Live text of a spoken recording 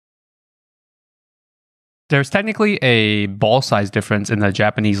There's technically a ball size difference in the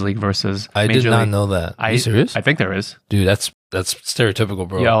Japanese league versus I Major did not League. know that. Are you serious? I think there is. Dude, that's stereotypical,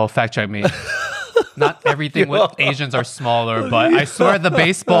 bro. Yo, fact check me. Not everything with Asians are smaller, but I swear the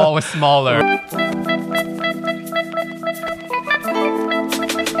baseball was smaller.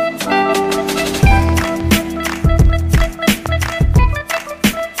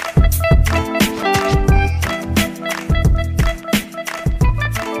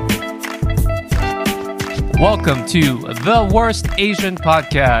 Welcome to The Worst Asian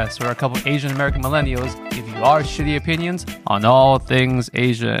Podcast, where a couple Asian American millennials give you our shitty opinions on all things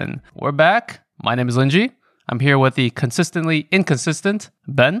Asian. We're back. My name is Linji. I'm here with the consistently inconsistent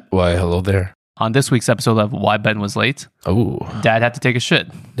Ben. Why, hello there. On this week's episode of Why Ben Was Late, Oh, Dad had to take a shit.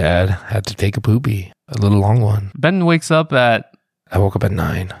 Dad had to take a poopy. A little long one. Ben wakes up at, I woke up at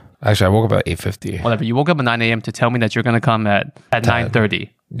 9. Actually, I woke up at 8:50. whatever, you woke up at 9 a.m. to tell me that you're going to come at 9:30.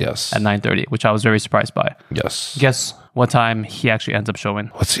 Yes. At 9:30, which I was very surprised by. Yes. Guess what time he actually ends up showing?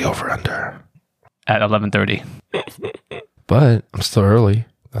 What's the over-under? At 11:30. But I'm still early.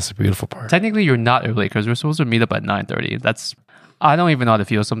 That's the beautiful part. Technically, you're not early because we're supposed to meet up at 9:30. I don't even know how to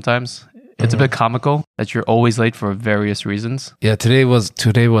feel sometimes. It's a bit comical that you're always late for various reasons. Yeah, today was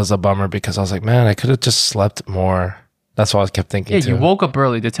a bummer because I was like, man, I could have just slept more. That's what I kept thinking Yeah, too. you woke up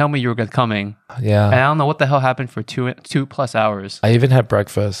early to tell me you were coming. And Yeah. I don't know what the hell happened for two plus hours. I even had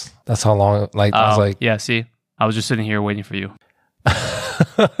breakfast. That's how long, I was like, yeah, see? I was just sitting here waiting for you.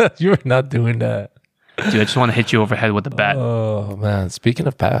 you were not doing that. Dude, I just want to hit you over the head with a bat. Oh, man. Speaking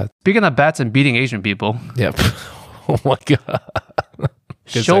of bad. Speaking of bats and beating Asian people, Yep. Oh my God.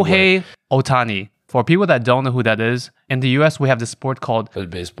 Good Shohei Ohtani. For people that don't know who that is, in the US, we have this sport called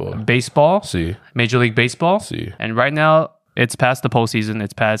Baseball. baseball, See. Major League Baseball. See. And right now, it's past the postseason.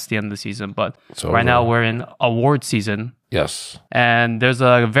 It's past the end of the season. But It's right over. now, we're in award season. Yes. And there's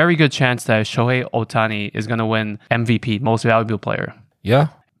a very good chance that Shohei Ohtani is going to win MVP, Most Valuable Player. Yeah.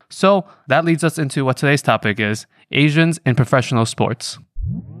 So that leads us into what today's topic is, Asians in professional sports.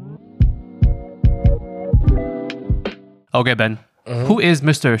 Okay, Ben. Who is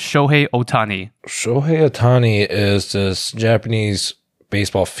Mr. Shohei Ohtani? Shohei Ohtani is this Japanese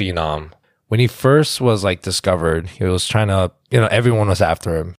baseball phenom. When he first was discovered, he was trying to, everyone was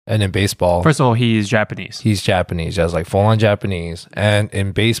after him. And in baseball, First of all, he's Japanese. he's Japanese, just full on Japanese. And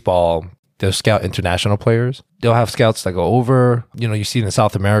in baseball, they'll scout international players. They'll have scouts that go over, you see it in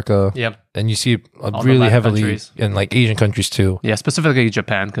South America. Yep. And you see it the really Latin heavily countries. in Asian countries too. Yeah, specifically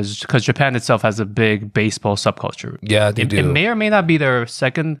Japan, because Japan itself has a big baseball subculture. Yeah, they do. It may or may not be their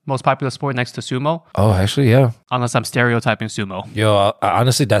second most popular sport next to sumo, Oh, actually, yeah. unless I'm stereotyping sumo. Yo,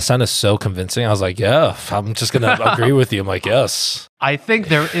 honestly, that sounded so convincing. I was like, yeah, I'm just going to agree with you. I'm like, yes. I think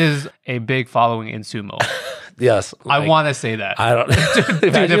there is a big following in sumo. Yes. I want to say that. I don't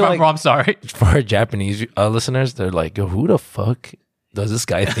Dude, if I'm wrong, I'm sorry. For our Japanese listeners, they're like, yo, who the fuck does this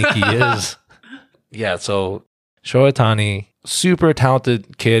guy think he is? Yeah, so Shohei Ohtani, super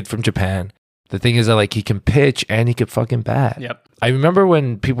talented kid from Japan. The thing is that he can pitch and he could fucking bat. Yep. I remember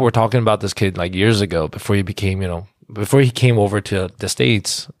when people were talking about this kid years ago before he became, before he came over to the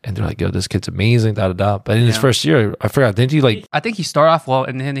States, and they're like, yo, this kid's amazing, da da da. But in his first year, I forgot, didn't he I think he started off well,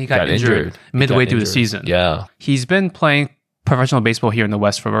 and then he got injured midway through the season. Yeah. He's been playing professional baseball here in the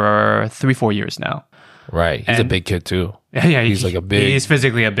West for 3-4 years now. Right. He's a And- big kid too. Yeah, He's He's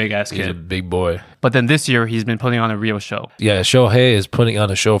physically a big ass He's a kid. big boy. But then this year, he's been putting on a real show. Yeah, Shohei is putting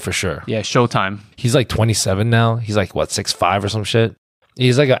on a show for sure. Yeah, Showtime. He's 27 now. He's 6'5" or some shit.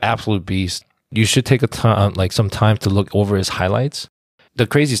 He's an absolute beast. You should take some time to look over his highlights. The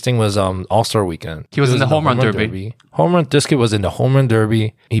craziest thing was All-Star weekend. He was in the home run derby. This kid was in the home run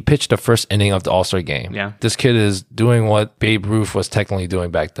derby. He pitched the first inning of the All-Star game. Yeah. This kid is doing what Babe Ruth was technically doing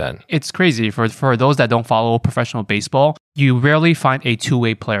back then. It's crazy. For those that don't follow professional baseball, you rarely find a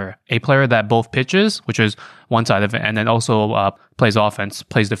two-way player. A player that both pitches, which is one side of it, and then also plays offense,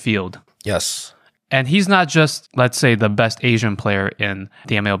 plays the field. Yes. And he's not just, let's say, the best Asian player in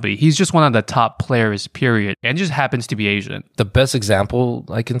the MLB. He's just one of the top players, period. And just happens to be Asian. The best example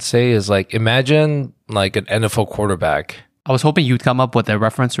I can say is imagine an NFL quarterback. I was hoping you'd come up with a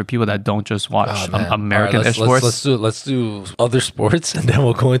reference for people that don't just watch American-ish sports. Let's do other sports, and then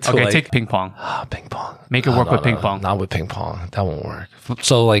we'll go into Okay, take ping pong. ping pong. Make it work with ping pong. Not with ping pong. That won't work.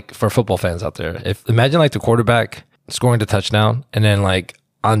 So for football fans out there, imagine the quarterback scoring the touchdown, and then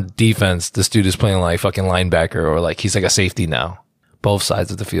on defense, this dude is playing fucking linebacker, or he's a safety now. Both sides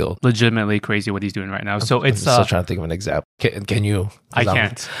of the field. Legitimately crazy what he's doing right now. So it's I'm still trying to think of an example. Can you? I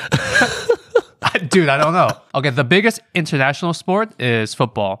can't. Dude, I don't know. Okay, the biggest international sport is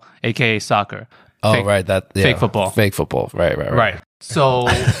football, aka soccer. Oh, Fake- right. fake football. Fake football. Right. Right. So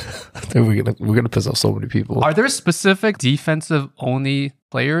we're gonna piss off so many people. Are there specific defensive only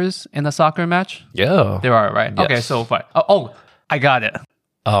players in a soccer match? Yeah. There are, right? Yes. Okay, so fine. Oh, I got it.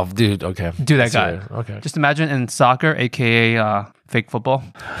 Oh, dude. Okay. Dude, I Let's got hear it. Okay. Just imagine in soccer, aka fake football,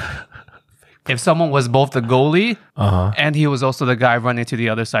 if someone was both the goalie and he was also the guy running to the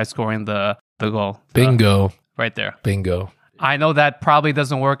other side scoring the goal. Bingo. Right there. Bingo. I know that probably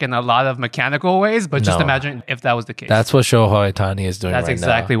doesn't work in a lot of mechanical ways, but just No. imagine if that was the case. That's what Shohei Ohtani is doing That's right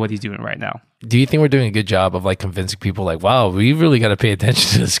exactly what he's doing right now. now. Do you think we're doing a good job of like convincing people like, wow, we really got to pay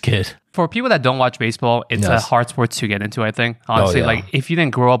attention to this kid? For people that don't watch baseball, it's a Yes. hard sport to get into, I think. Honestly, yeah. like if you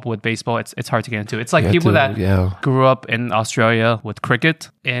didn't grow up with baseball, it's hard to get into. It's like You have people to- that yeah. grew up in Australia with cricket,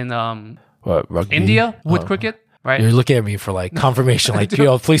 in What, rugby? India with cricket, right? You're looking at me for like confirmation, like,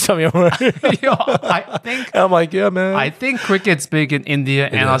 yo, please tell me I'm right. Yo, I think I'm like, yeah, man. I think cricket's big in India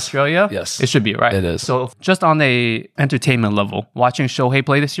and is. Australia. Yes. It should be, right? It is. So just on a entertainment level, watching Shohei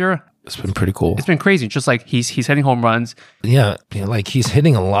play this year, It's been pretty cool. it's been crazy. Just like he's hitting home runs. Yeah, like he's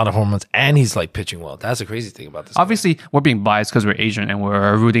hitting a lot of home runs and he's like pitching well. That's the crazy thing about this. guy. Obviously, we're being biased because we're Asian and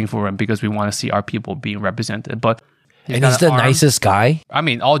we're rooting for him because we want to see our people being represented. But And got he's an the arm. nicest guy. I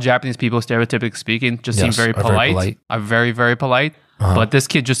mean, all Japanese people, stereotypically speaking, just seem Yes, very are very polite. polite. Are very, very polite. But this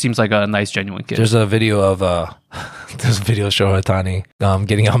kid just seems like a nice, genuine kid. There's a video of this video of Shohei Ohtani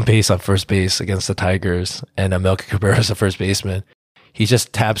getting on base on first base against the Tigers, and Melky Cabrera is the first baseman. He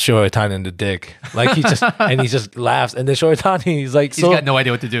just taps Shohei Ohtani in the dick, like he just laughs, and then Shohei Ohtani, he's like, He's got no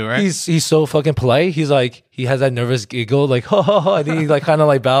idea what to do, right? He's so fucking polite. He's like, he has that nervous giggle, like, ha ha ha, and then he like kind of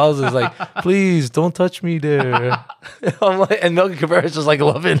like bows. Is like, please don't touch me there. I'm like, and Melky Cabrera is just like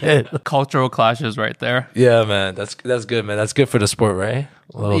loving it. Cultural clashes right there. Yeah, man, that's good, man. That's good for the sport, right?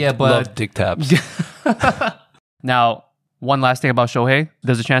 Yeah, but- love dick taps. Now, one last thing about Shohei.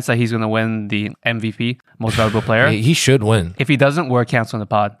 There's a chance that he's going to win the MVP, Most Valuable Player. He should win. If he doesn't, we're canceling the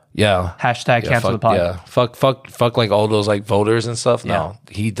pod. Yeah. Hashtag cancel the fuck, pod. yeah. Fuck like all those like voters and stuff. No,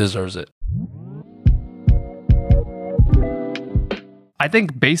 he deserves it. I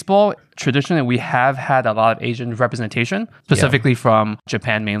think baseball, traditionally, we have had a lot of Asian representation, specifically from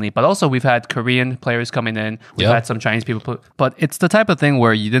Japan mainly, but also we've had Korean players coming in. We've Yeah. had some Chinese people. But it's the type of thing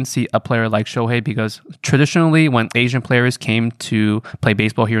where you didn't see a player like Shohei because traditionally, when Asian players came to play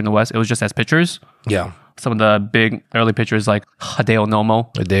baseball here in the West, it was just as pitchers. Yeah. Some of the big early pitchers like Hideo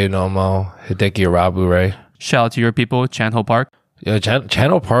Nomo. Hideo Nomo, Hideki Arabu, right? Shout out to your people, Chan Ho Park. Yeah,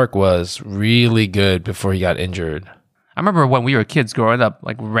 Channel Park was really good before he got injured. I remember when we were kids growing up,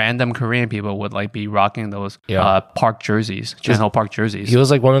 like random Korean people would like be rocking those park jerseys, Chan Ho Park jerseys. He was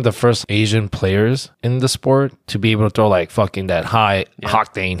like one of the first Asian players in the sport to be able to throw like fucking that high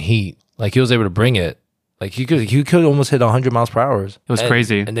octane heat. Like he was able to bring it. Like he could almost hit 100 miles per hour. It was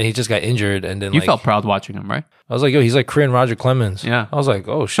crazy. And then he just got injured. And then You like, felt proud watching him, right? I was like, yo, he's like Korean Roger Clemens. Yeah. I was like,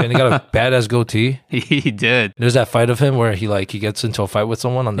 oh shit. And he got a badass goatee. He did. There's that fight of him where he gets into a fight with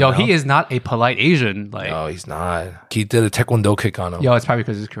someone on the Yo, mound. he is not a polite Asian. Like, No, he's not. He did a taekwondo kick on him. yo, it's probably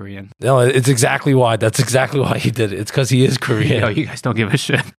because he's Korean. No, it's exactly why. That's exactly why he did it. It's because he is Korean. Yo, you guys don't give a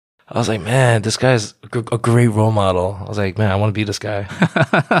shit. I was like, man, this guy's a great role model. I was like, man, I want to be this guy.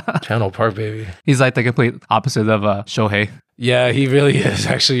 Channel Park, baby. He's like the complete opposite of Shohei. Yeah, he really is.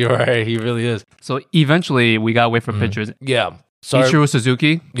 Actually, you're right. He really is. So eventually, we got away from pitchers. Yeah. Sorry. Ichiro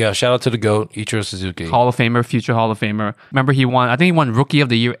Suzuki, Yeah, shout out to the GOAT, Ichiro Suzuki. Hall of Famer, future Hall of Famer. Remember, I think he won Rookie of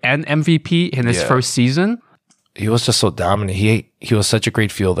the Year and MVP in his Yeah. first season. He was just so dominant. He was such a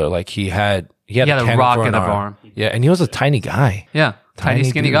great fielder. Like he had had a cannon rock for in an the arm. Yeah, and he was a tiny guy. Yeah, tiny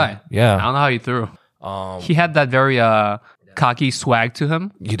skinny dude. guy. Yeah. I don't know how he threw. He had that very cocky swag to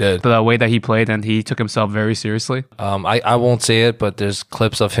him. He did. The way that he played, and he took himself very seriously. I won't say it, but there's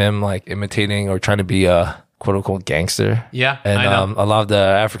clips of him like imitating or trying to be a quote unquote gangster. Yeah, And I know. a lot of the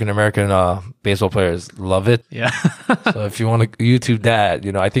African American baseball players love it. Yeah. So if you want to YouTube that,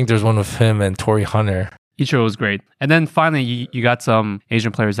 I think there's one with him and Torrey Hunter. Ichiro was great. And then finally, you got some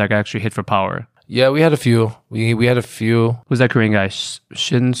Asian players that actually hit for power. Yeah, we had a few. We had a few. Who's that Korean guy?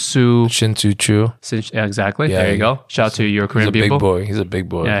 Shinsu. Shin-Soo Choo. Yeah, exactly. Yeah, there you go. Shout out to your He's Korean a people. big boy. He's a big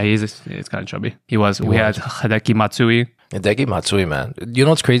boy. Yeah, he's kind of chubby. He was. We had Hideki Matsui. Hideki Matsui, man. You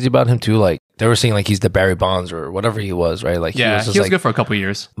know what's crazy about him too? Like they were saying like he's the Barry Bonds or whatever he was, right? Like Yeah, he was he was like, good for a couple of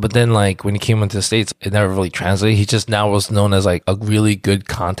years. But then like when he came into the States, it never really translated. He just now was known as like a really good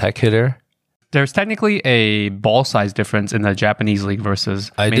contact hitter. There's technically a ball size difference in the Japanese league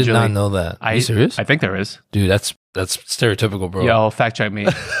versus I Major did not League. know that. Are you serious? I think there is. Dude, that's stereotypical, bro. Yo, fact check me.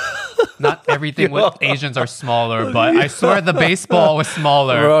 Not everything with Asians are smaller, but I swear the baseball was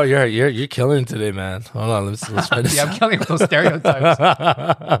smaller. Bro, you're killing it today, man. Hold on, let's finish. Yeah, I'm killing with those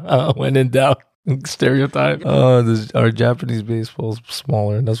stereotypes. When in doubt. Stereotype. Our Japanese baseball is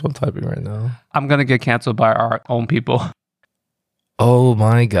smaller. That's what I'm typing right now. I'm gonna get canceled by our own people. Oh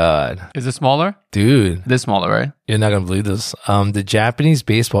my god, Is it smaller? dude, It is smaller, right? you're not gonna believe this. The Japanese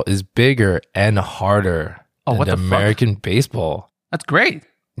baseball is bigger and harder Oh, than what the the fuck? American baseball. That's great.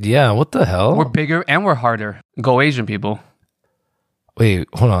 Yeah, what the hell? We're bigger and we're harder. Go Asian people. Wait,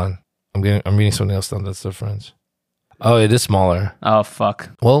 hold on. I'm reading something else down that's different. Oh, it is smaller. Oh fuck.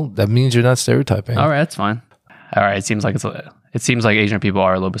 Well, that means you're not stereotyping. All right, that's fine. All right, it seems like Asian people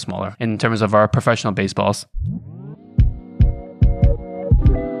are a little bit smaller in terms of our professional baseballs.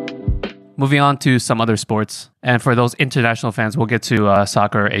 Moving on to some other sports. And for those international fans, we'll get to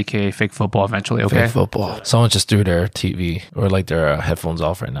soccer, aka fake football eventually, okay? Fake football. Someone just threw their TV or like their headphones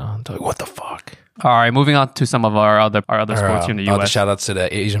off right now. They're like, what the fuck? All right, moving on to some of our other sports here in the US. Shout outs to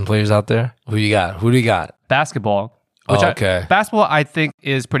the Asian players out there. Who you got? Who do you got? Basketball. Okay. Basketball, I think,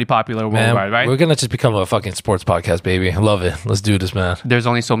 is pretty popular Man, worldwide, right? we're going to just become a fucking sports podcast, baby. I love it. Let's do this, man. There's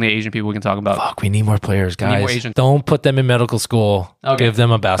only so many Asian people we can talk about. Fuck, we need more players, need guys. more Asian- Don't put them in medical school. Okay. Give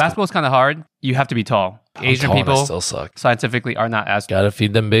them a basketball. Basketball's kind of hard. You have to be tall. Asian Tall, people that still suck. scientifically are not as Gotta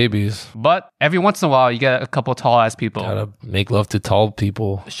feed them babies. But every once in a while, you get a couple tall ass people. Gotta make love to tall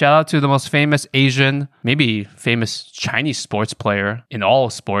people. Shout out to the most famous Asian, maybe famous Chinese sports player in all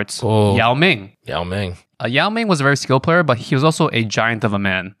sports, Oh. Yao Ming. Yao Ming. Yao Ming was a very skilled player, but he was also a giant of a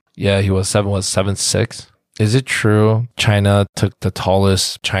man. Yeah, he was 7'6". Is it true China took the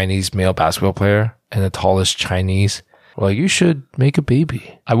tallest Chinese male basketball player and the tallest Chinese? Well, you should make a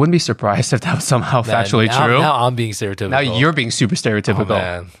baby. I wouldn't be surprised if that was somehow factually now, true. Now I'm being stereotypical. Now you're being super stereotypical. Oh,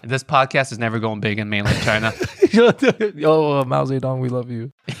 man. This podcast is never going big in mainland China. Yo, Mao Zedong, we love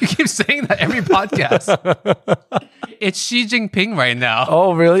you. You keep saying that every podcast. It's Xi Jinping right now.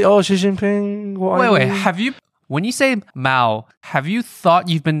 Oh, really? Oh, Xi Jinping. Wait. Have you, when you say Mao, have you thought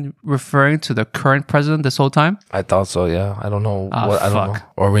you've been referring to the current president this whole time? I thought so, yeah. I don't know. Ah, I don't know.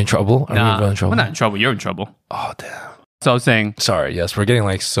 fuck. Are we in trouble? Are Nah, we in trouble? we're not in trouble. You're in trouble. Oh, damn. So I was saying, Sorry, yes. We're getting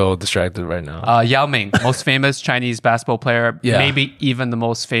like so distracted right now. Yao Ming, most famous Chinese basketball player, Yeah. maybe even the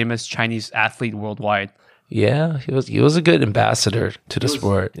most famous Chinese athlete worldwide. Yeah, he was a good ambassador to the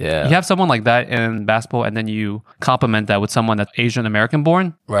sport. Yeah. You have someone like that in basketball, and then you complement that with someone that's Asian American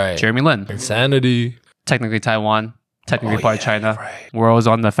born, Right. Jeremy Lin, Insanity. technically Taiwan, technically part of China. right. We're always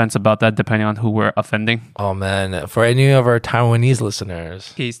on the fence about that, depending on who we're offending. Oh man, for any of our Taiwanese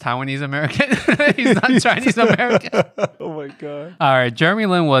listeners. He's Taiwanese American. He's not Chinese American. Oh my god. All right, Jeremy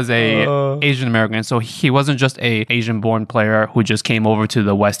Lin was a Asian American, so he wasn't just a Asian born player who just came over to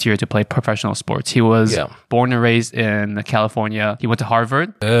the West here to play professional sports. He was Yeah. born and raised in California. He went to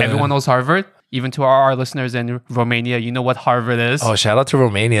Harvard. Everyone knows Harvard. Even to our listeners in Romania, you know what Harvard is. Oh, shout out to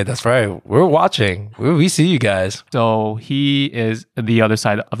Romania. That's right. We're watching. We see you guys. So he is the other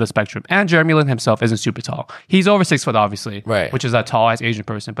side of the spectrum. And Jeremy Lin himself isn't super tall. He's over 6 foot, obviously, Right. which is a tall ass Asian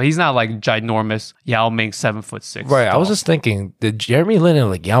person, but he's not like ginormous Yao Ming 7'6". Right. I was tall. just thinking, did Jeremy Lin and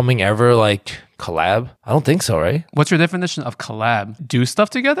like Yao Ming ever like collab? I don't think so, right? What's your definition of collab? Do stuff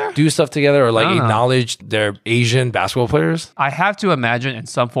together? Do stuff together or like I don't know. acknowledge their Asian basketball players? I have to imagine in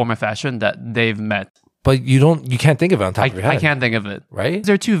some form or fashion that they've met. But you can't think of it on top of your head. I can't think of it. Right?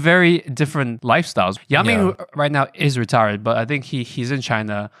 They're two very different lifestyles. Yao Ming Yeah. right now is retired, but I think he's in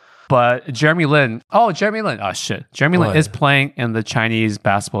China. But Jeremy Lin, oh shit. Jeremy Lin What? is playing in the Chinese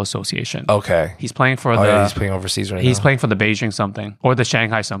Basketball Association. Okay. He's playing for He's playing overseas right now. He's playing for the Beijing something or the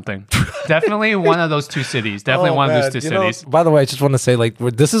Shanghai something. Definitely one of those two cities. Definitely one of those two cities. By the way, I just want to say, like,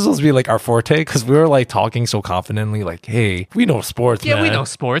 this is supposed to be like our forte because we were like talking so confidently, like, hey, we know sports, Yeah, man. we know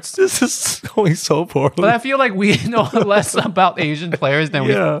sports. This is going so poorly. But I feel like we know less about Asian players than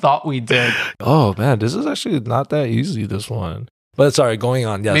Yeah. we thought we did. Oh man, this is actually not that easy. This one, but sorry, going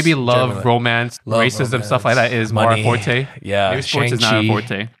on. Yes, Maybe love, Jeremy Lin. romance, Love, racism, stuff like that is money. more our forte. Yeah, Maybe sports is not our Shang-Chi.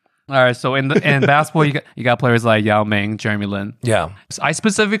 forte. All right, so in basketball, you got players like Yao Ming, Jeremy Lin. Yeah, So I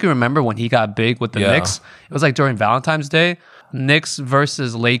specifically remember when he got big with the Yeah. Knicks. It was like during Valentine's Day, Knicks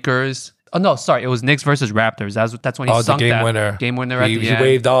versus Lakers. Oh no, sorry, it was Knicks versus Raptors. That's when he the sunk game that winner. game winner at He the end.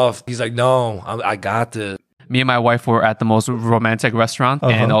 waved off. He's like, no, I got this. Me and my wife were at the most romantic restaurant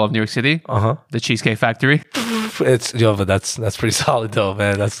in all of New York City, the Cheesecake Factory. It's but that's pretty solid though,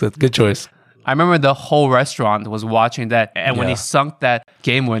 man. That's a good choice. I remember the whole restaurant was watching that, and when he Yeah. sunk that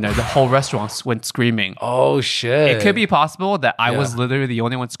game winner, the whole restaurant went screaming. Oh shit! It could be possible that I was Yeah. literally the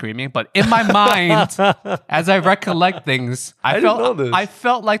only one screaming, but in my mind, as I recollect things, didn't know this. I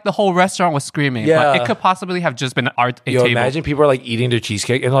felt like the whole restaurant was screaming. Yeah. But it could possibly have just been a Yo, table. imagine people are like eating their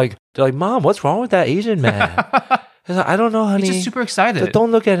cheesecake and like they're like, "Mom, what's wrong with that Asian man?" He's like, I don't know, honey. He's just super excited.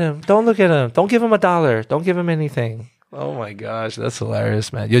 Don't look at him. Don't look at him. Don't give him $1. Don't give him anything. Oh my gosh, that's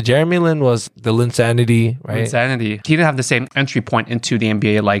hilarious, man. Yo, Jeremy Lin was the Linsanity, right? Insanity. He didn't have the same entry point into the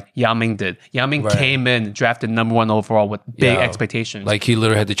NBA like Yao Ming did. Yao Ming came in, drafted number 1 overall with big expectations. Like he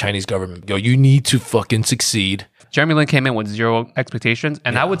literally had the Chinese government. Yo, you need to fucking succeed. Jeremy Lin came in with 0 expectations,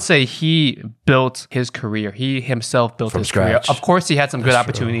 and I would say he built his career. He himself built his scratch. career. Of course, he had some good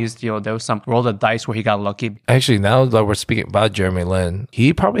opportunities. You know, there was some roll of the dice where he got lucky. Actually, now that we're speaking about Jeremy Lin,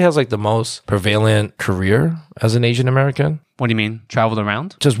 he probably has like the most prevalent career as an Asian American. What do you mean? Traveled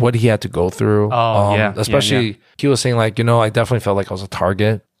around? Just what he had to go through. Especially, he was saying like, I definitely felt like I was a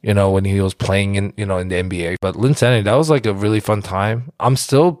target, when he was playing in the NBA. But Linsanity, that was like a really fun time. I'm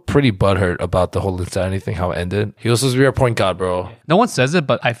still pretty butthurt about the whole Linsanity thing, how it ended. He was supposed to be our point guard, bro. No one says it,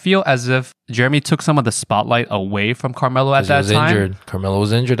 but I feel as if Jeremy took some of the spotlight away from Carmelo at that time. Injured. Carmelo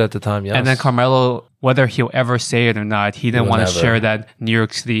was injured at the time, yes. And then Carmelo, whether he'll ever say it or not, he didn't want to share that New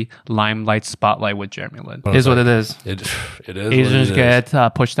York City limelight spotlight with Jeremy Lin. It is what it is. It is. Asians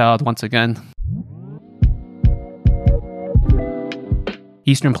get pushed out once again.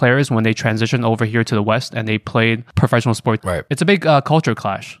 Eastern players, when they transitioned over here to the West and they played professional sports, it's a big culture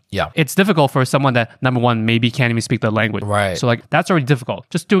clash. Yeah. It's difficult for someone that, number one, maybe can't even speak the language. Right. So like that's already difficult.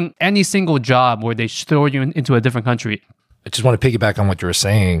 Just doing any single job where they throw you into a different country. I just want to piggyback on what you were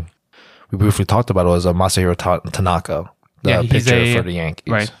saying. We briefly talked about it was Masahiro Tanaka, the pitcher for the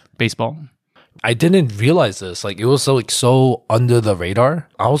Yankees. Right. Baseball. I didn't realize this. Like it was so under the radar.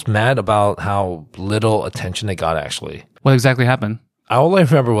 I was mad about how little attention it got actually. What exactly happened? All I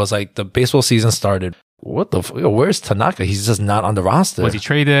remember was like the baseball season started. What the where's Tanaka? He's just not on the roster. Was he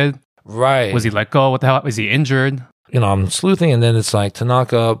traded? Right. Was he let go? What the hell? Was he injured? I'm sleuthing and then it's like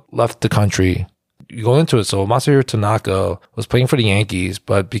Tanaka left the country. You go into it. So Masahiro Tanaka was playing for the Yankees,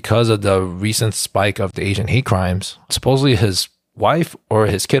 but because of the recent spike of the Asian hate crimes, supposedly his wife or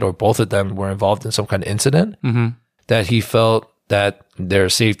his kid or both of them were involved in some kind of incident that he felt that their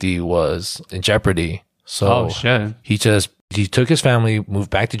safety was in jeopardy. So he took his family, moved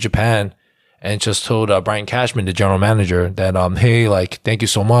back to Japan, and just told Brian Cashman, the general manager, that, hey, like, thank you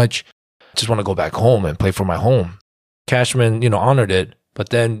so much. Just want to go back home and play for my home. Cashman, honored it. But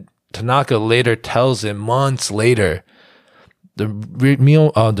then Tanaka later tells him months later, the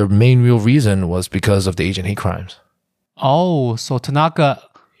main real reason was because of the Asian hate crimes. Oh, so Tanaka,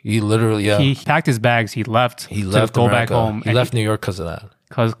 he literally, he packed his bags. He left to go back home. He left New York because of that.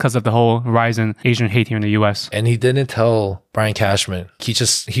 Because of the whole rise in Asian hate here in the U.S. And he didn't tell Brian Cashman. He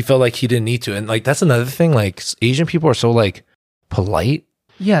felt like he didn't need to. And like, that's another thing. Like Asian people are so like polite.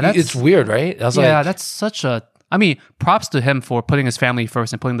 Yeah. It's weird, right? That's such a, props to him for putting his family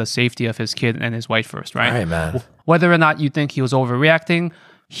first and putting the safety of his kid and his wife first, right? Right, man. Whether or not you think he was overreacting,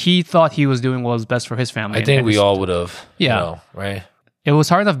 he thought he was doing what was best for his family. I think we all would have, right? It was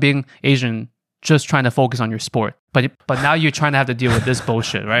hard enough being Asian, just trying to focus on your sport. But now you're trying to have to deal with this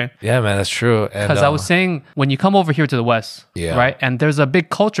bullshit, right? Yeah, man, that's true. Because I was saying, when you come over here to the West, right, and there's a big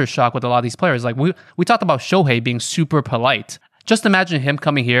culture shock with a lot of these players. Like we talked about Shohei being super polite. Just imagine him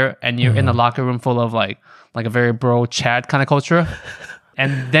coming here and you're in the locker room full of like a very bro Chad kind of culture.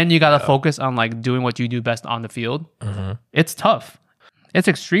 And then you got to focus on like doing what you do best on the field. It's tough. It's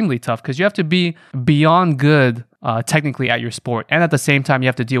extremely tough because you have to be beyond good technically at your sport. And at the same time, you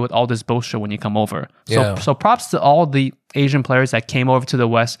have to deal with all this bullshit when you come over. So props to all the Asian players that came over to the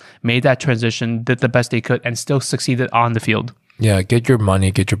West, made that transition, did the best they could, and still succeeded on the field. Yeah, get your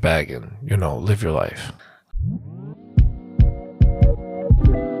money, get your bag, and, live your life.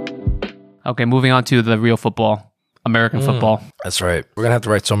 Okay, moving on to the real football, American football. That's right. We're going to have to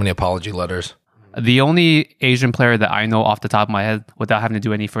write so many apology letters. The only Asian player that I know off the top of my head without having to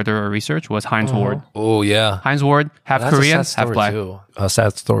do any further research was Hines Ward. Oh, yeah. Hines Ward, half Korean, half black. A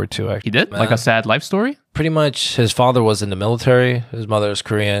sad story, too, actually. He did? Like a sad life story? Pretty much his father was in the military. His mother is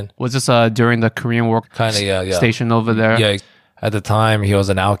Korean. Was this during the Korean War station over there? Yeah. At the time, he was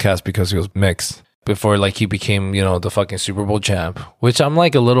an outcast because he was mixed. Before he became, the fucking Super Bowl champ. Which I'm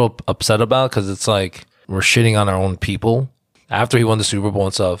like a little upset about because it's like we're shitting on our own people. After he won the Super Bowl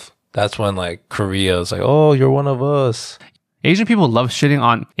and stuff. That's when Korea is like, oh, you're one of us. Asian people love shitting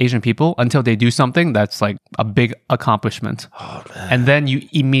on Asian people until they do something that's like a big accomplishment. Oh, man. And then you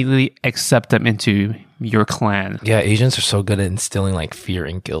immediately accept them into your clan. Yeah, Asians are so good at instilling fear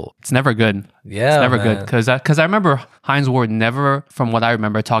and guilt. It's never good. Yeah, it's never good. Because I remember Hines Ward never, from what I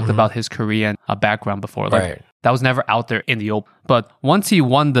remember, talked about his Korean background before. That was never out there in the open. But once he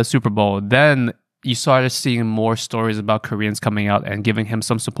won the Super Bowl, then you started seeing more stories about Koreans coming out and giving him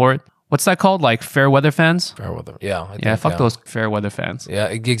some support. What's that called? Like fair weather fans? Fair weather. Yeah. Fuck those fair weather fans. Yeah,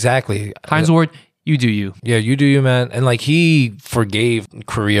 exactly. Hines Ward, You do you. Yeah, you do you, man. And like he forgave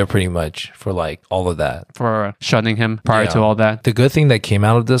Korea pretty much for like all of that. For shunning him prior to Yeah. all that. The good thing that came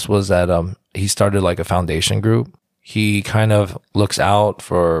out of this was that he started like a foundation group. He kind of looks out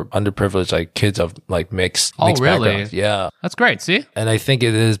for underprivileged like kids of like mixed really? backgrounds. Yeah. That's great. See? And I think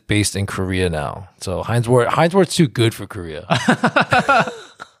it is based in Korea now. So Heinz Ward's too good for Korea.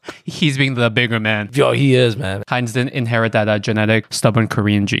 He's being the bigger man. Yo, he is, man. Heinz didn't inherit that genetic, stubborn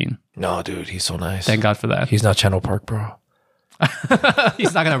Korean gene. No, dude, he's so nice. Thank God for that. He's not Channel Park, bro.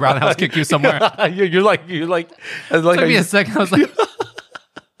 He's not going to roundhouse kick you somewhere. you're like, Took me a second. I was like,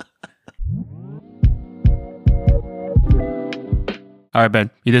 all right, Ben,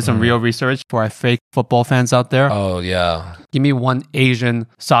 you did some real research for our fake football fans out there. oh yeah. Give me one Asian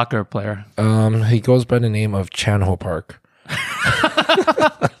soccer player. He goes by the name of Chan Ho Park.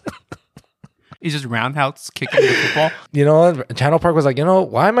 He's just roundhouse kicking the football. You know what? Channel Park was like,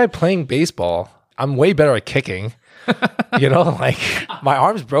 why am I playing baseball? I'm way better at kicking. Like my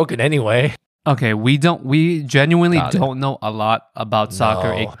arm's broken anyway. Okay, we genuinely don't know a lot about soccer,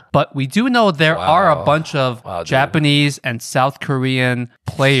 No. but we do know there are a Wow. bunch of Wow, dude. Japanese and South Korean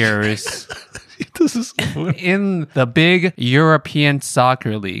players This is in the big European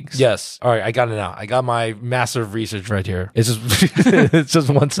soccer leagues. Yes. All right, I got it now. I got my massive research right here. It's just it's just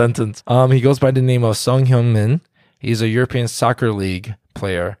one sentence. He goes by the name of Sung Hyun Min. He's a European soccer league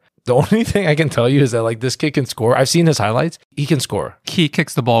player. The only thing I can tell you is that like this kid can score. I've seen his highlights. He can score. He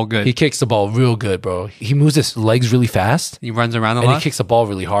kicks the ball good. He kicks the ball real good, bro. He moves his legs really fast He runs around a and he lot. kicks the ball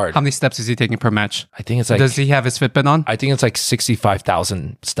really hard. How many steps is he taking per match? I think it's like Does he have his Fitbit on? I think it's like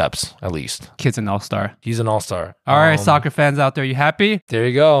 65,000 steps at least. Kid's an all-star. He's an all-star. All right, soccer fans out there, you happy? There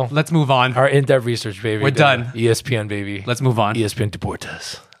you go. Let's move on. Our in-depth research, baby. We're done. ESPN, baby. Let's move on. ESPN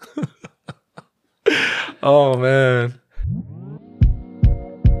Deportes. Oh, man.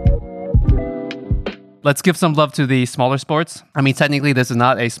 Let's give some love to the smaller sports. I mean, technically, this is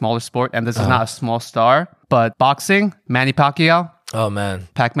not a smaller sport, and this is not a small star. But boxing, Manny Pacquiao, Oh, man.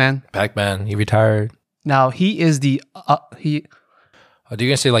 Pac-Man. Pac-Man, he retired. Now he is the Oh, you're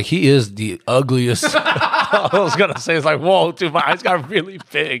going to say, like, he is the ugliest. I was going to say, it's like, whoa, dude, my eyes got really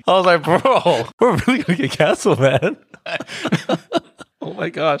big. I was like, bro, we're really going to get canceled, man. Oh, my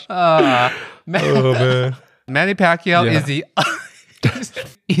gosh. Oh, man. Manny Pacquiao Yeah. is the.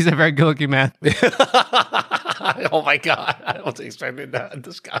 He's a very good-looking man. Oh, my God. I wasn't expecting that,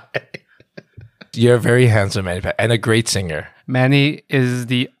 this guy. You're a very handsome man and a great singer. Manny is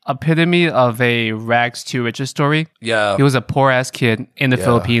the epitome of a rags to riches story. Yeah. He was a poor ass kid in the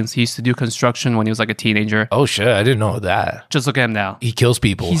Philippines. He used to do construction when he was like a teenager. Oh, shit. I didn't know that. Just look at him now. He kills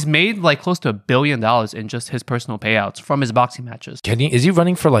people. He's made like close to $1 billion in just his personal payouts from his boxing matches. Is he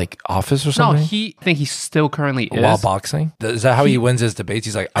running for like office or No, something? I think he still currently is. While boxing? Is that how he wins his debates?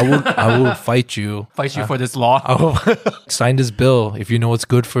 He's like, I will fight you. Fight you for this law. I will sign this bill if you know what's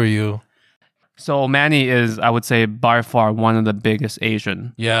good for you. So Manny is, I would say, by far one of the biggest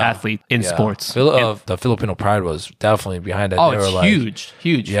Asian athletes in sports. The Filipino pride was definitely behind that. Oh, They were it's like,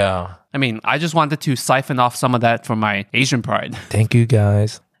 huge. Yeah. I mean, I just wanted to siphon off some of that from my Asian pride. Thank you,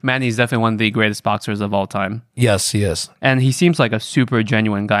 guys. Manny is definitely one of the greatest boxers of all time. Yes, he is. And he seems like a super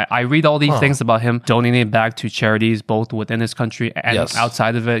genuine guy. I read all these things about him donating back to charities, both within his country and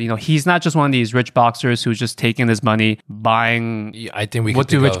outside of it. You know, he's not just one of these rich boxers who's just taking his money, buying. Yeah, I think we What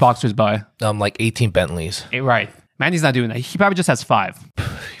could do rich boxers buy? like 18 Bentleys. Right. Manny's not doing that. He probably just has 5.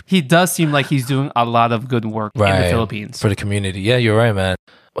 He does seem like he's doing a lot of good work in the Philippines. For the community. Yeah, you're right, man.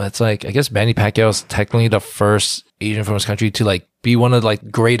 Well, it's like, I guess Manny Pacquiao is technically the first Asian from his country to like be one of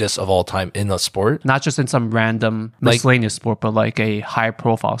like greatest of all time in a sport. Not just in some random miscellaneous sport, but like a high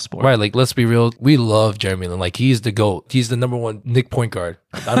profile sport. Right, like let's be real. We love Jeremy Lin. Like he's the GOAT. He's the number one Nick point guard.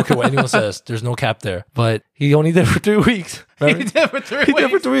 I don't care what anyone says. There's no cap there. But he only did it for 3 weeks. Right? He did for 3 He did it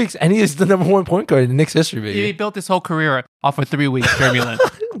for weeks. 3 weeks. And he is the number one point guard in Knicks history, baby. He built his whole career off of 3 weeks, Jeremy Lin.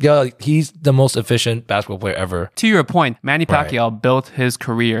 Yeah, he's the most efficient basketball player ever. To your point, Manny Pacquiao built his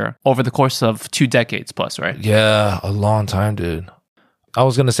career over the course of 2 decades plus, right? Yeah, a long time, dude. I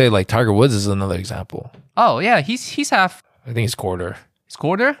was gonna say like Tiger Woods is another example. Oh yeah, he's half. I think he's quarter. He's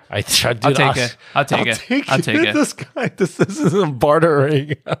quarter. I'll take it. I'll take it. This guy, this isn't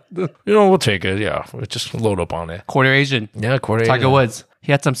bartering. We'll take it. Yeah, we'll just load up on it. Quarter Asian. Yeah, quarter. Tiger Woods.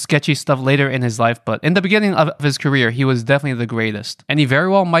 He had some sketchy stuff later in his life, but in the beginning of his career, he was definitely the greatest, and he very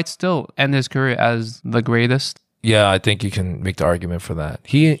well might still end his career as the greatest. Yeah, I think you can make the argument for that.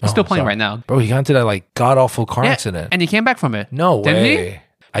 He's still playing right now. Bro, he got into that like god awful car accident. And he came back from it. No Didn't way. he?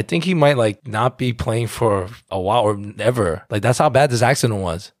 I think he might like not be playing for a while or never. Like that's how bad this accident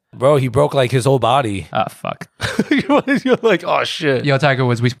was. Bro, he broke like his whole body. Ah, fuck. You're like, oh shit. Yo, Tiger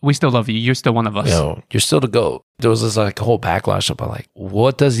Woods, we still love you. You're still one of us. Yo, you're still the GOAT. There was this like whole backlash about like,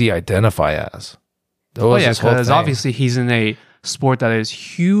 what does he identify as? There Oh was yeah, this whole because thing. obviously he's in a sport that is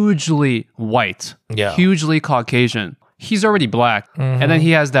hugely white, Yeah. hugely Caucasian. He's already black, and then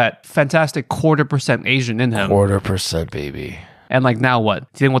he has that fantastic 0.25% Asian in him. 1/4%, baby. And like now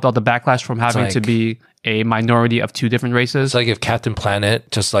what? Dealing with all the backlash from having to like- be a minority of two different races. It's like if Captain Planet,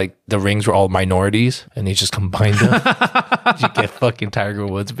 just like the rings were all minorities and he just combined them. You get fucking Tiger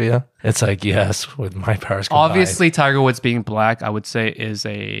Woods, Bia. It's like, yes, with my powers combined. Obviously, Tiger Woods being black, I would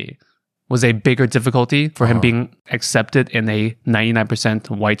say, was a bigger difficulty for him being accepted in a 99%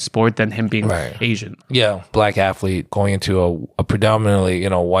 white sport than him being Right. Asian. Yeah, black athlete going into a predominantly,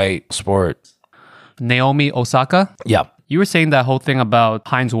 white sport. Naomi Osaka, Yeah. you were saying that whole thing about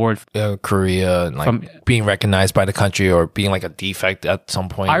Heinz Ward. Korea and like being recognized by the country or being like a defect at some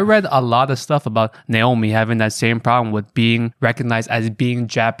point. I read a lot of stuff about Naomi having that same problem with being recognized as being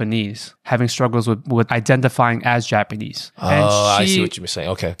Japanese, having struggles with identifying as Japanese. I see what you're saying.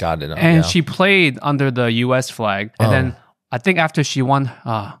 Okay, got it. now. And Yeah. she played under the U.S. flag. And then I think after she won,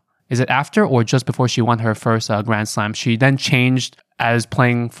 is it after or just before she won her first Grand Slam, she then changed as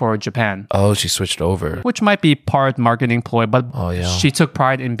playing for Japan, Oh, she switched over. which might be part marketing ploy, but yeah. she took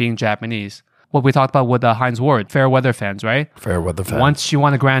pride in being Japanese. What we talked about with Heinz Ward, fair weather fans, right? Fair weather fans. Once she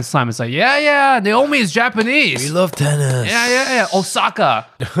won a Grand Slam, it's like, yeah, Naomi is Japanese. We love tennis. Yeah, Osaka.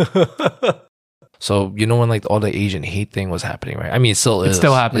 So when like all the Asian hate thing was happening, right? I mean, it still is. It's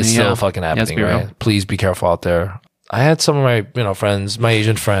still happening, It's still yeah. fucking Let's happening, be right? real. Please be careful out there. I had some of my friends, my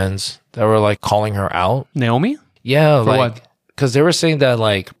Asian friends, that were like calling her out. Naomi? Yeah, For like what? because they were saying that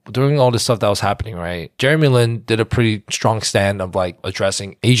like during all this stuff that was happening, right? Jeremy Lin did a pretty strong stand of like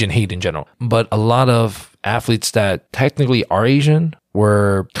addressing Asian hate in general, but a lot of athletes that technically are Asian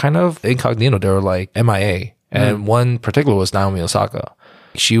were kind of incognito. They were like MIA, and one particular was Naomi Osaka.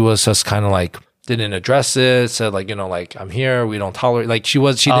 She was just kind of like didn't address it. Said like like I'm here. We don't tolerate. Like she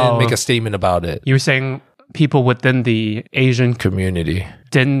didn't make a statement about it. You were saying people within the Asian Community.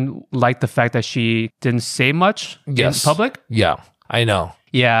 didn't like the fact that she didn't say much Yes. in public? Yeah, I know.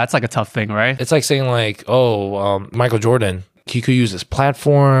 Yeah, that's like a tough thing, right? It's like saying like, Michael Jordan, he could use his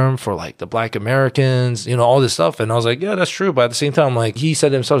platform for like the Black Americans, all this stuff. And I was like, yeah, that's true. But at the same time, like he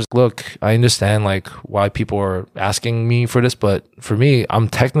said himself, look, I understand like why people are asking me for this, but for me, I'm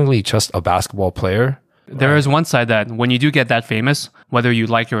technically just a basketball player. There is one side that when you do get that famous, whether you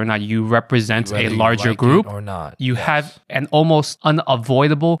like it or not, you represent Whether a you larger like it group or not. You have an almost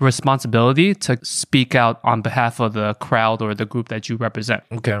unavoidable responsibility to speak out on behalf of the crowd or the group that you represent.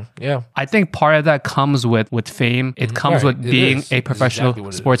 Okay. Yeah. I think part of that comes with fame. It comes Right, with it being is. a It's professional exactly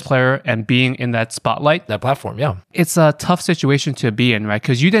what it sports is. player and being in that spotlight. That platform. Yeah. It's a tough situation to be in, right?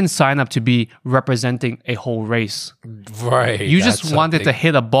 Because you didn't sign up to be representing a whole race. Right. You just wanted to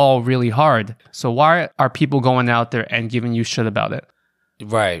hit a ball really hard. So why are people going out there and giving you shit about it?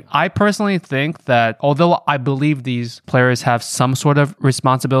 Right. I personally think that although I believe these players have some sort of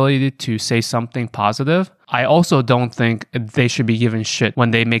responsibility to say something positive, I also don't think they should be given shit when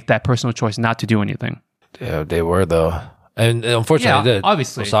they make that personal choice not to do anything. Yeah, they were though. And unfortunately Yeah, they did.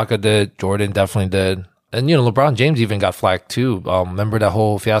 obviously. Osaka did. Jordan definitely did. And LeBron James even got flagged too. Remember that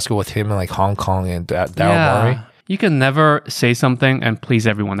whole fiasco with him in like Hong Kong and Daryl Morey? You can never say something and please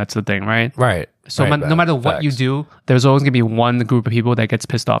everyone. That's the thing, right? Right. So Right, no matter what you facts. do, there's always going to be one group of people that gets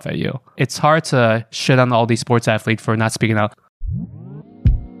pissed off at you. It's hard to shit on all these sports athletes for not speaking out.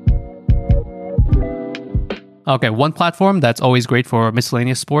 Okay, one platform that's always great for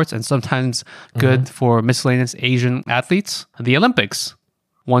miscellaneous sports and sometimes good for miscellaneous Asian athletes, the Olympics.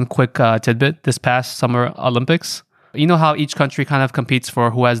 One quick tidbit, this past Summer Olympics, you know how each country kind of competes for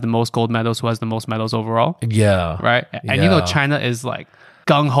who has the most gold medals, who has the most medals overall, Yeah. right? And you know Yeah. China is like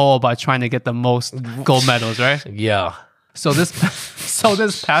gung-ho about trying to get the most gold medals, right? Yeah. So this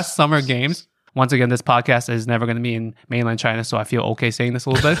past Summer Games, once again, this podcast is never going to be in mainland China, so I feel okay saying this a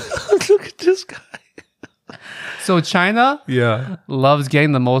little bit. Look at this guy. So China Yeah. loves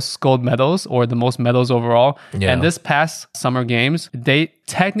getting the most gold medals or the most medals overall. Yeah. And this past Summer Games, they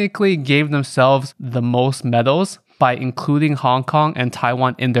technically gave themselves the most medals by including Hong Kong and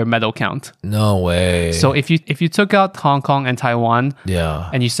Taiwan in their medal count. No way. So if you took out Hong Kong and Taiwan yeah.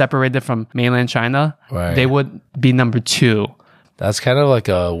 and you separated from mainland China, Right. they would be number 2. That's kind of like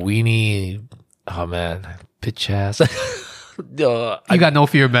a weenie. Oh man. Bitch ass. You got no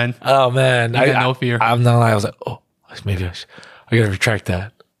fear, Ben. Oh man. You got no fear. I'm not lying. I was like, oh, maybe I gotta retract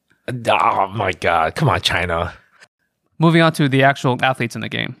that. Oh my God. Come on, China. Moving on to the actual athletes in the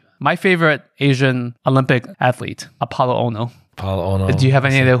game. My favorite Asian Olympic athlete, Apollo Ono. Apollo Ono. Do you have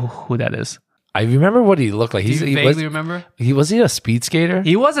any idea who that is? I remember what he looked like. Do you vaguely remember? Was he a speed skater?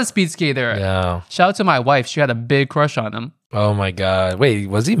 He was a speed skater. Yeah. Shout out to my wife. She had a big crush on him. Oh my god. Wait,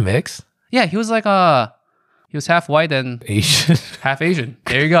 was he mixed? Yeah, he was like he was half white and Asian. half Asian.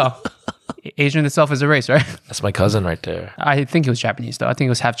 There you go. Asian itself is a race, right? That's my cousin right there. I think he was Japanese though. I think he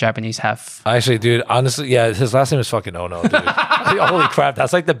was half Japanese, half. Actually, dude, honestly, yeah, his last name is fucking Ono, dude. Holy crap,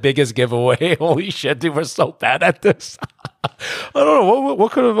 that's like the biggest giveaway. Holy shit, dude, we're so bad at this. I don't know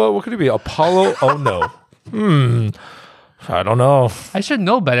what could it be? Apollo Ono. I don't know. I should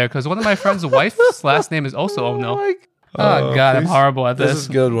know better because one of my friend's wife's last name is also Ono. Oh god, I'm horrible at this. This is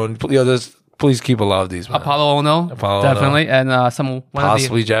a good one. Yeah, please keep a lot of these, man. Apollo Ono, Apollo definitely, and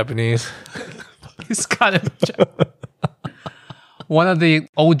possibly Japanese. He's got it. One of the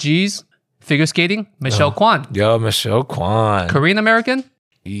OGs figure skating, Michelle Kwan. Yo, Michelle Kwan. Korean American,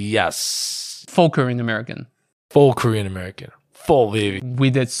 Yes. full Korean American. Full Korean American. Full, baby. We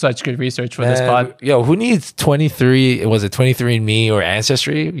did such good research for this pod. Yo, who needs 23? Was it 23andMe or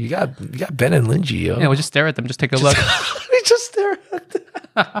Ancestry? You got Ben and Linji, yo. Yeah, we'll just stare at them. Just take a look. We just stare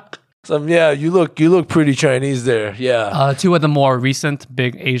at them. Yeah, you look pretty Chinese there. Yeah. Two of the more recent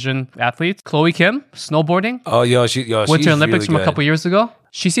big Asian athletes, Chloe Kim, snowboarding. Oh, Winter she's Olympics really from a good. couple years ago.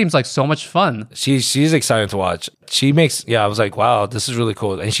 She seems like so much fun. She's exciting to watch. I was like, wow, this is really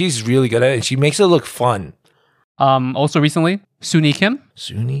cool. And she's really good at it. And she makes it look fun. Also recently, Suni Kim,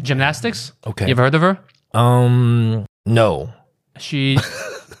 Suni? gymnastics. Okay. You ever heard of her? No. She,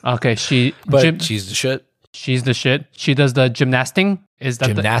 okay, But she's the shit. she's the shit. She does the gymnasting. Is that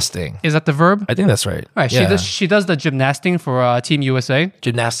Gymnasting. is that the verb? I think that's right. All right. Yeah. She does the gymnasting for Team USA.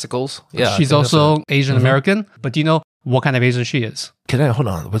 Gymnasticals. Yeah. I She's think that's also right. Asian American. But do you know what kind of Asian she is? Hold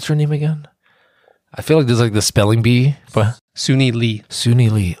on. What's her name again? I feel like there's like the spelling bee. But Suni Lee.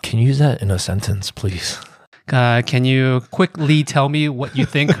 Suni Lee. Can you use that in a sentence, please? Can you quickly tell me what you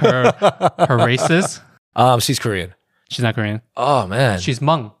think her race is? She's Korean. She's not Korean. Oh man. She's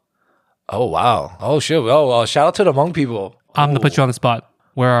Hmong. Oh wow. Oh shit. Oh well, shout out to the Hmong people. I'm gonna put you on the spot.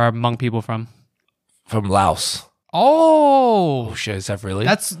 Where are Hmong people from? From Laos. Oh, Oh shit, is that really?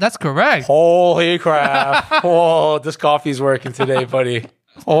 that's correct. Holy crap. Oh, this coffee's working today, buddy.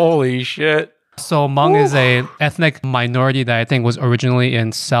 Holy shit. So Hmong is a ethnic minority that I think was originally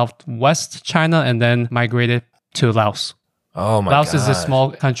in southwest China and then migrated to Laos. Oh my Laos god. is a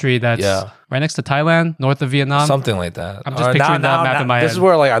small country that's right next to Thailand, north of Vietnam. Something like that. I'm just picturing that map in my This head. is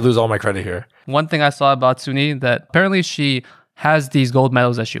where like I lose all my credit here. One thing I saw about Suni that apparently she has these gold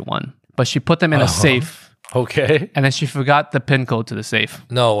medals that she won, but she put them in a safe Okay. and then she forgot the pin code to the safe.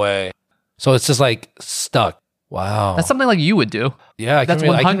 No way. So it's just like stuck. Wow. That's something like you would do. Yeah, I That's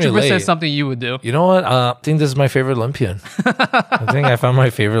can, I can 100% relate. something you would do. You know what? I think this is my favorite Olympian. I think I found my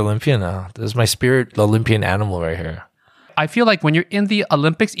favorite Olympian now. This is my spirit Olympian animal right here. I feel like when you're in the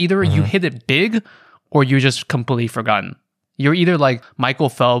Olympics, either you hit it big or you're just completely forgotten. You're either like Michael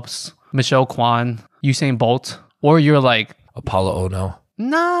Phelps, Michelle Kwan, Usain Bolt, or you're like, Apollo Ono.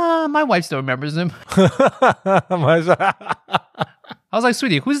 nah, my wife still remembers him. I was like,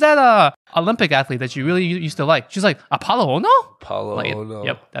 sweetie, who's that Olympic athlete that you really used to like? She's like, Apollo Ono? Apollo Like, Ono.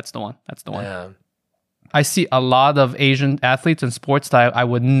 yep, that's the one. That's the one. Man. I see a lot of Asian athletes in sports that I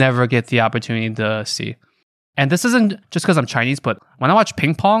would never get the opportunity to see. And this isn't just because I'm Chinese, but when I watch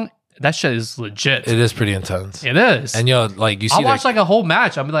ping pong, that shit is legit. It is pretty intense. It is. And like you see I'll watch like a whole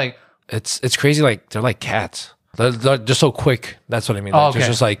match. I'm like, it's crazy. Like they're like cats. They're just so quick. That's what I mean. Like, oh, okay. It's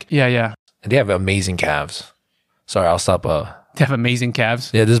just like, yeah, yeah. and they have amazing calves. Sorry, I'll stop. They have amazing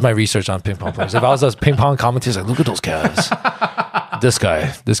calves. Yeah, this is my research on ping pong players. If I was a ping pong commentator, like, look at those calves. This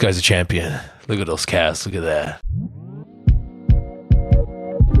guy's a champion. Look at those calves. Look at that.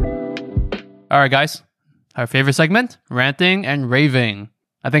 All right, guys. Our favorite segment, ranting and raving.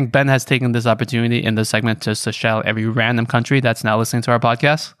 I think Ben has taken this opportunity in this segment just to shout out every random country that's now listening to our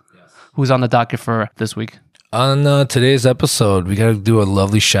podcast. Yes. Who's on the docket for this week? On today's episode, we got to do a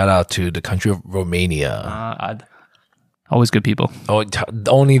lovely shout out to the country of Romania. Always good people. Oh,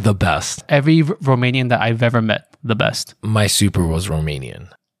 only the best. Every Romanian that I've ever met, the best. My super was Romanian.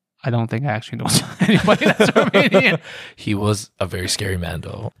 I don't think I actually know anybody that's Romanian. He was a very scary man,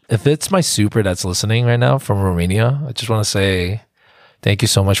 though. If it's my super that's listening right now from Romania, I just want to say thank you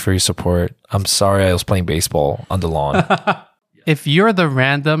so much for your support. I'm sorry I was playing baseball on the lawn. If you're the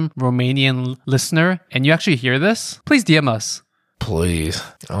random Romanian listener and you actually hear this, please DM us. Please.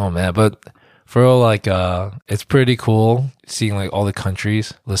 Oh, man. But for real, like, it's pretty cool seeing like all the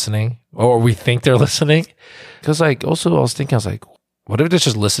countries listening, or we think they're listening. Because like, also I was thinking, I was like, what if they're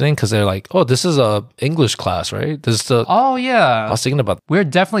just listening because they're like, oh, this is a English class, right? This is the. Oh, I yeah. was thinking about We're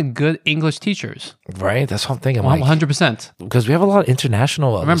definitely good English teachers. right. That's what I'm thinking. I'm like, 100%. because we have a lot of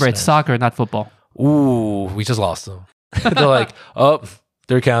international. Remember, it's listeners. soccer, not football. Ooh, we just lost them. They're like, oh,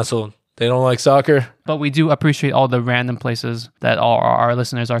 they're canceled. They don't like soccer. But we do appreciate all the random places that all our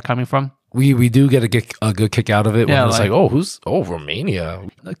listeners are coming from. We do get a good kick out of it Yeah, when it's like- like, Romania.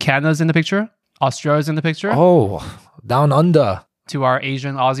 Canada's in the picture. Australia's in the picture. Oh, down under. To our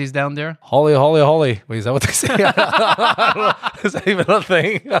Asian Aussies down there. Holly, holly, holly. Wait, is that what they say? Is that even a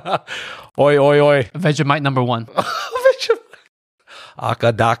thing? Oi, oi, oi. Vegemite number 1.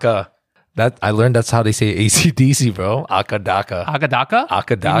 Akadaka. That I learned that's how they say ACDC, bro. Akadaka. Akadaka?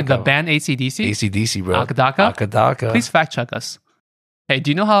 Akadaka. You mean the band ACDC? ACDC, bro. Akadaka? Akadaka. Please fact check us. Hey, do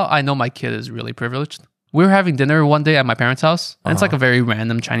you know how I know my kid is really privileged? We were having dinner one day at my parents' house, and it's like a very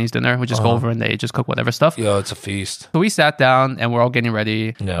random Chinese dinner. We just go over and they just cook whatever stuff. Yo, it's a feast. So we sat down and we're all getting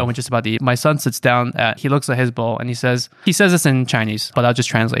ready. Yeah. And we're just about to eat. My son sits down he looks at his bowl and he says this in Chinese, but I'll just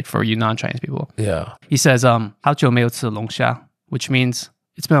translate for you non-Chinese people. Yeah. He says, 好久没有吃龙虾, which means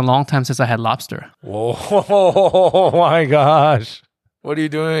it's been a long time since I had lobster. Whoa, oh my gosh. What are you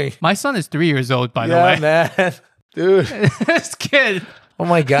doing? My son is 3 years old, by the Yeah, way. man. Dude. This kid. Oh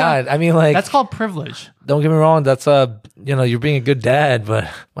my God. I mean, like, That's called privilege. don't get me wrong. That's, you're being a good dad, but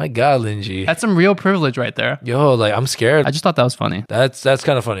my God, Linji. That's some real privilege right there. Yo, like, I'm scared. I just thought that was funny. That's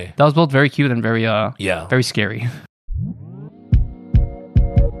kind of funny. That was both very cute and very Yeah. very scary.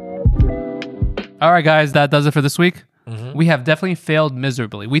 All right, guys, that does it for this week. We have definitely failed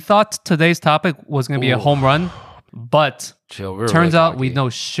miserably. We thought today's topic was going to be a home run, but Chill. We're turns really out we cocky. know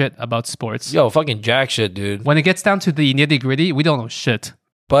shit about sports. Yo, fucking jack shit, dude. When it gets down to the nitty gritty, we don't know shit.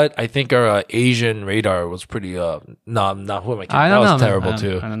 But I think our Asian radar was pretty, who am I kidding? I don't that know. was man. terrible, I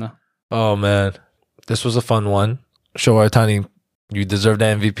too. don't know. Oh, man. This was a fun one. Showa Tani, you deserve the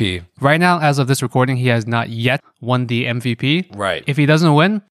MVP. Right now, as of this recording, he has not yet won the MVP. Right. If he doesn't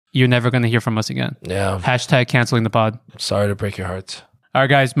win, you're never going to hear from us again. Yeah. Hashtag canceling the pod. Sorry to break your hearts. All right,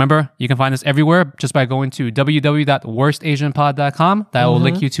 guys, remember, you can find us everywhere just by going to www.worstasianpod.com. That will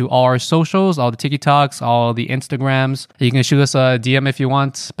link you to all our socials, all the TikToks, all the Instagrams. You can shoot us a DM if you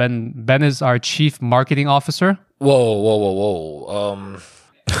want. Ben is our chief marketing officer. Whoa.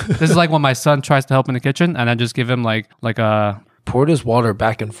 This is like when my son tries to help in the kitchen, and I just give him like a... Pour this water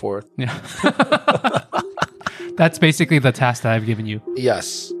back and forth. Yeah. That's basically the task that I've given you.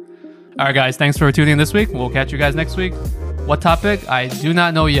 Yes. All right, guys, thanks for tuning in this week. We'll catch you guys next week. What topic? I do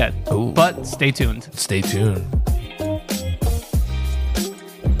not know yet, Ooh. but stay tuned. Stay tuned.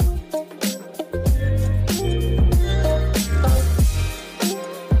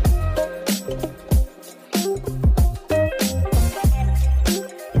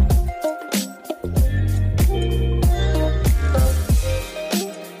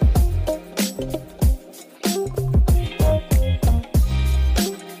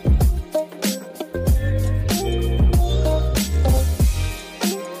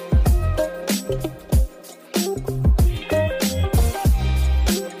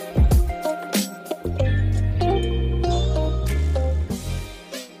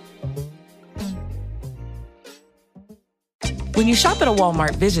 When you shop at a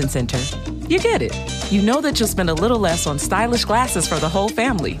Walmart Vision Center, you get it. You know that you'll spend a little less on stylish glasses for the whole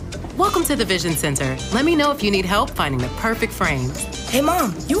family. Welcome to the Vision Center. Let me know if you need help finding the perfect frames. Hey,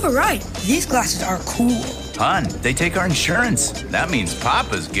 Mom, you were right. These glasses are cool. Hon, they take our insurance. That means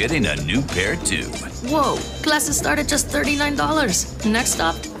Papa's getting a new pair too. Whoa, glasses start at just $39. Next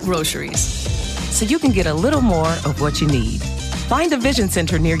stop, groceries. So you can get a little more of what you need. Find a Vision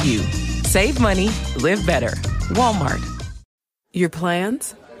Center near you. Save money, live better. Walmart. Your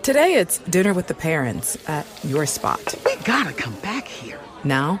plans? Today it's dinner with the parents at your spot. We gotta come back here.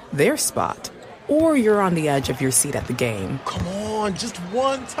 Now, their spot. Or you're on the edge of your seat at the game. Come on, just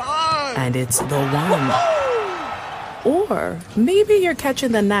one time. And it's the one. Or maybe you're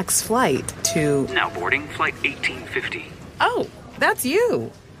catching the next flight to... Now boarding flight 1850. Oh, that's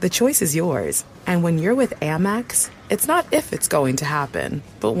you. The choice is yours. And when you're with Amex, it's not if it's going to happen,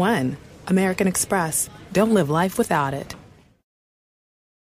 but when. American Express. Don't live life without it.